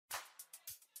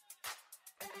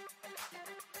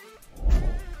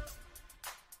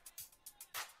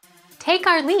Take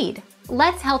our lead.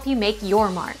 Let's help you make your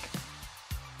mark.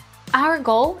 Our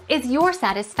goal is your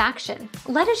satisfaction.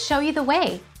 Let us show you the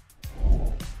way.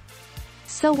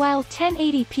 So while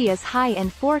 1080p is high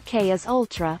and 4K is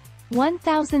ultra,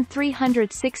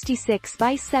 1366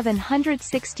 by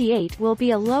 768 will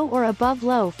be a low or above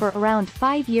low for around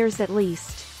 5 years at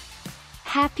least.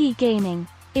 Happy gaming!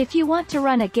 If you want to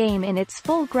run a game in its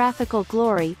full graphical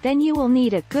glory, then you will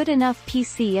need a good enough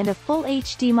PC and a full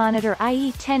HD monitor,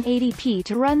 i.e. 1080p,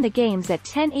 to run the games at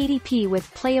 1080p with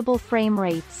playable frame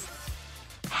rates.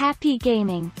 Happy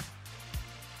gaming!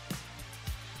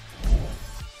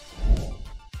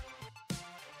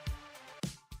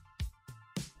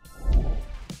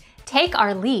 Take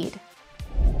our lead.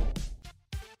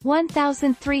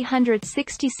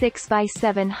 1366 by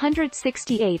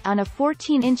 768 on a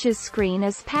 14 inches screen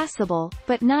is passable,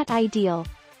 but not ideal.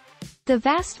 The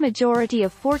vast majority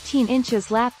of 14 inches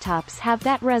laptops have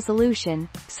that resolution,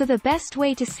 so the best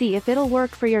way to see if it'll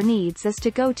work for your needs is to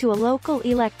go to a local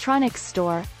electronics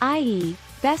store, i.e.,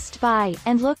 Best Buy,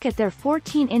 and look at their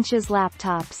 14 inches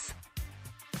laptops.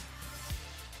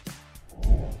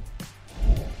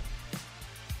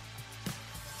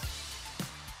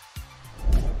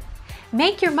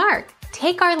 Make your mark.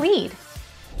 Take our lead.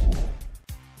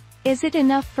 Is it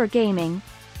enough for gaming?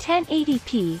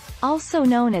 1080p, also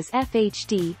known as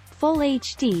FHD, Full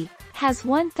HD, has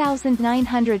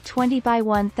 1920 by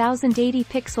 1080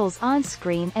 pixels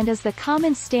on-screen and is the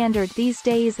common standard these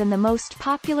days and the most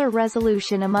popular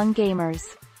resolution among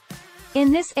gamers.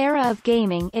 In this era of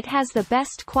gaming, it has the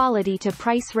best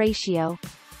quality-to-price ratio.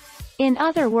 In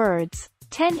other words,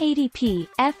 1080p,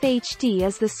 FHD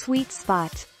is the sweet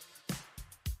spot.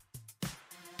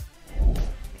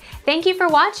 Thank you for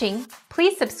watching.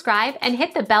 Please subscribe and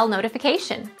hit the bell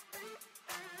notification.